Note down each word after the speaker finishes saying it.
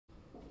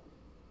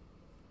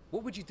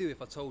What would you do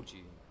if I told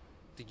you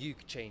that you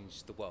could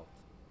change the world?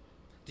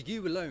 That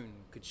you alone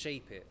could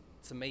shape it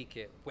to make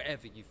it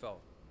wherever you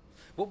felt?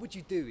 What would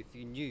you do if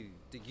you knew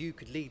that you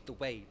could lead the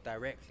way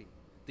directly?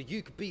 That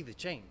you could be the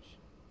change?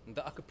 And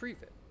that I could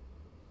prove it?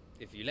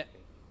 If you let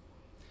me.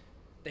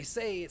 They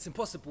say it's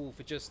impossible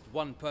for just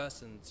one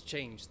person to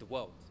change the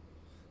world.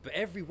 But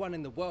everyone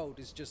in the world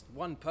is just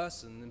one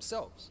person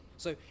themselves.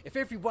 So if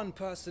every one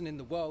person in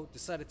the world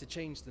decided to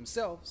change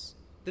themselves,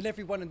 then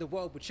everyone in the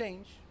world would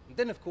change, and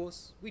then of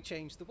course, we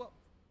change the world.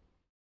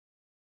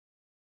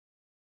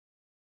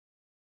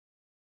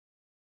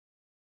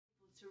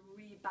 To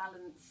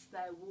rebalance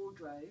their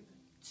wardrobe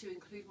to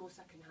include more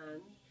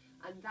secondhand,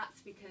 and that's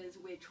because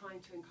we're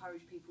trying to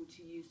encourage people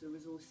to use the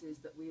resources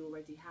that we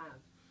already have.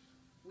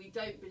 We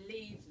don't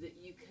believe that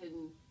you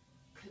can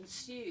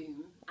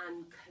consume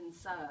and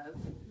conserve,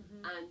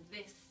 and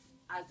this,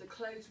 as a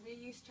clothes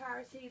reuse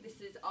charity,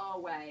 this is our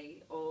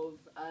way of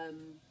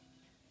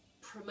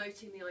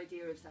promoting the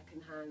idea of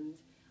secondhand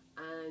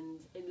and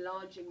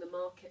enlarging the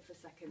market for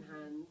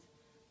secondhand,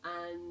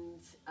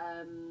 and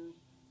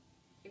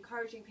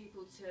encouraging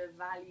people to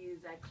value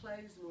their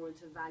clothes more and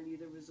to value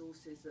the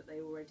resources that they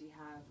already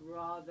have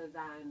rather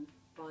than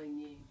buying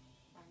new.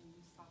 Buying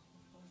new stuff,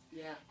 of course.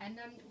 Yeah. And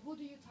who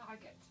do you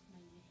target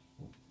mainly?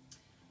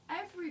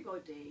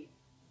 Everybody.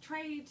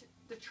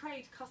 The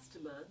trade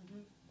customer,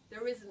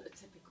 there isn't a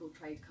typical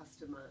trade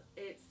customer.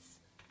 It's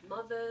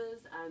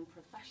mothers and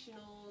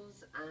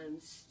professionals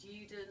and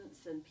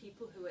students and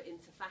people who are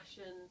into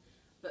fashion,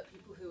 but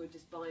people who are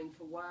just buying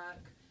for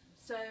work.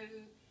 So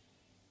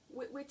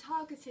we're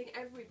targeting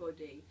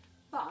everybody,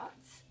 but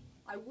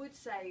I would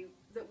say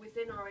that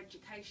within our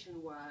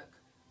education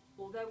work,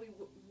 although we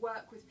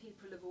work with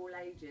people of all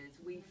ages,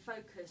 we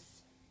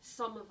focus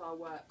some of our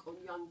work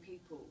on young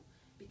people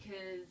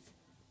because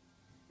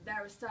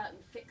there are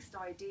certain fixed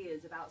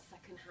ideas about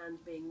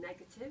secondhand being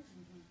negative,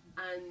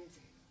 and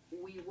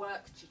we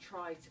work to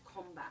try to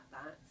combat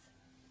that.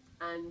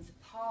 And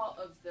part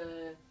of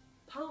the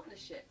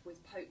partnership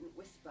with Potent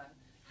Whisper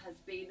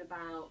has been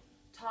about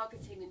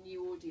targeting a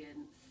new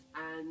audience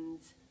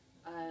and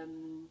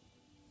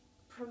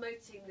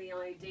promoting the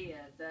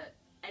idea that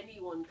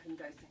anyone can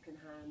go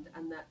secondhand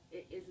and that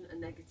it isn't a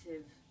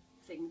negative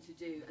thing to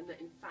do, and that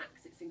in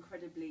fact it's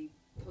incredibly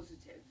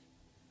positive.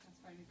 That's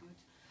very good.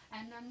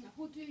 And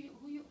what do you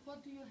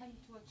aim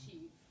to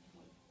achieve?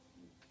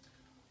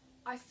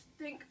 I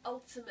think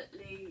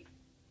ultimately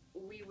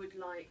we would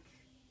like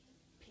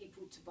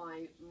people to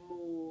buy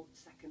more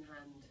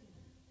secondhand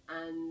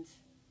and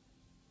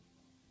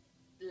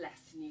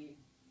less new.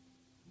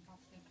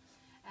 Fantastic.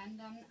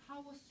 And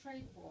how was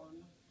TRAID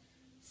born?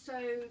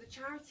 So the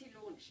charity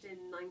launched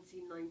in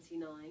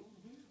 1999,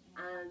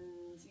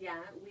 and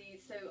yeah,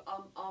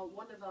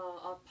 one of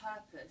our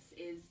purpose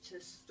is to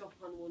stop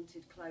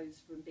unwanted clothes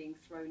from being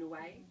thrown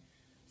away.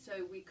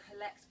 So we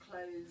collect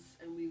clothes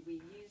and we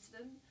reuse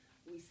them.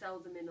 We sell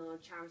them in our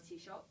charity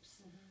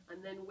shops,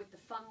 and then with the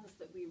funds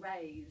that we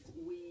raise,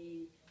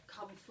 we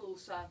come full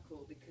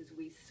circle because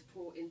we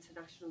support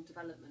international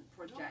development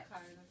projects. Okay,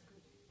 that's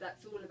good.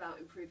 That's all about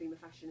improving the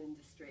fashion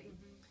industry.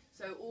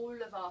 So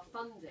all of our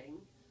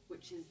funding,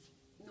 which is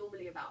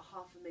normally about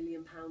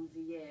 £500,000 a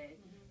year,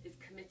 is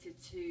committed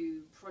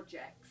to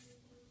projects.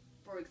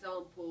 For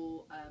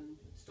example,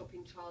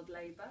 stopping child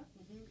labour,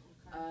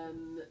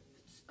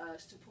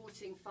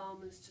 supporting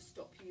farmers to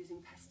stop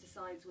using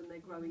pesticides when they're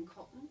growing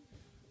cotton.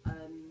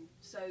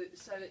 So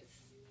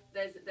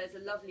there's a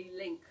lovely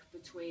link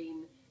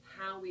between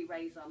how we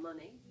raise our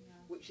money,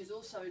 which is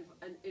also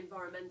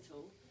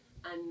environmental,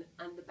 and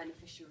the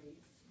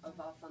beneficiaries of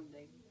our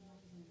funding.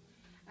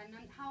 And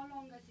then how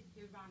long has it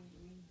been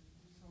running?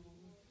 So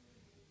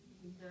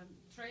the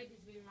TRAID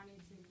has been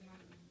running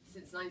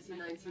Since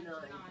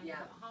 1999,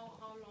 yeah. How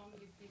long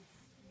is this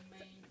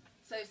main?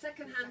 So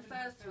secondhand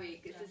first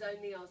week, this is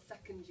only our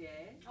second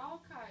year.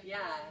 Okay.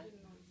 Yeah,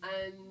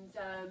 and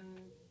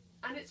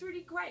it's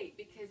really great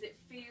because it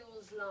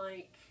feels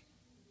like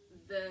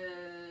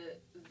the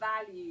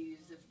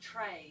values of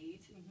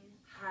trade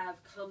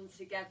have come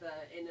together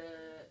in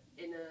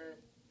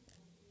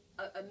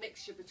a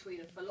mixture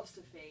between a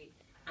philosophy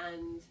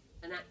and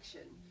an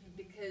action,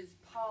 because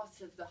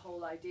part of the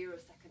whole idea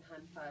of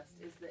secondhand first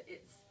is that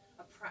it's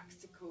a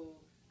practical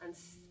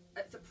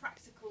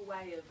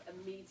way of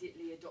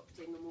immediately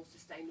adopting a more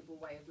sustainable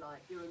way of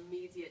life. You're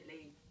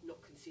immediately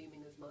not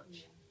consuming as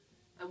much.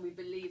 And we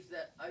believe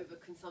that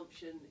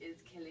overconsumption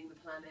is killing the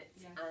planet,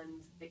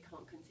 and it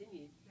can't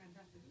continue. Yeah,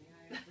 definitely,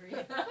 I agree.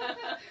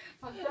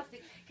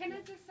 Fantastic. Can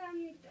I just,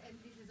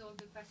 this is all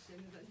the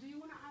questions, do you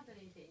want to add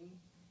anything?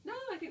 No,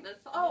 I think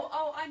that's fine.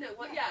 Oh, I know.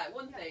 Well,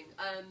 one thing.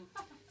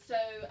 So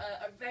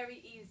a very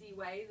easy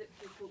way that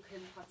people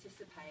can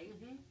participate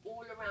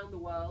all around the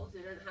world,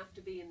 they don't have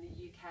to be in the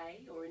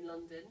UK or in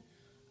London,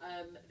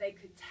 they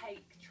could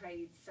take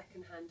TRAID's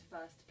Secondhand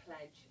First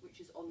Pledge, which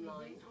is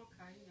online.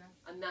 Okay, yes.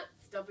 And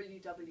that's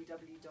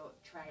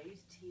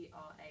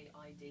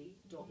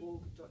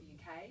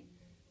www.traid.org.uk.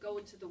 go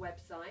onto the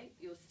website,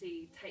 you'll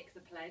see Take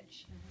the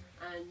Pledge,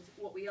 and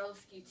what we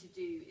ask you to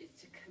do is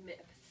to commit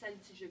a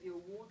percentage of your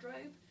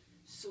wardrobe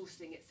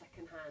sourcing it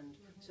secondhand.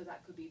 So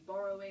that could be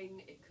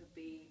borrowing, it could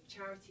be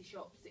charity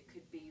shops, it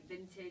could be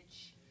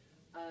vintage,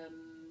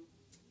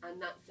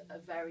 and that's a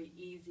very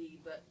easy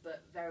but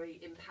very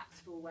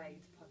impactful way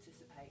to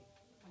participate.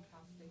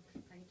 Fantastic.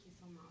 Thank you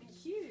so much.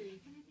 Thank you.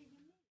 Can I take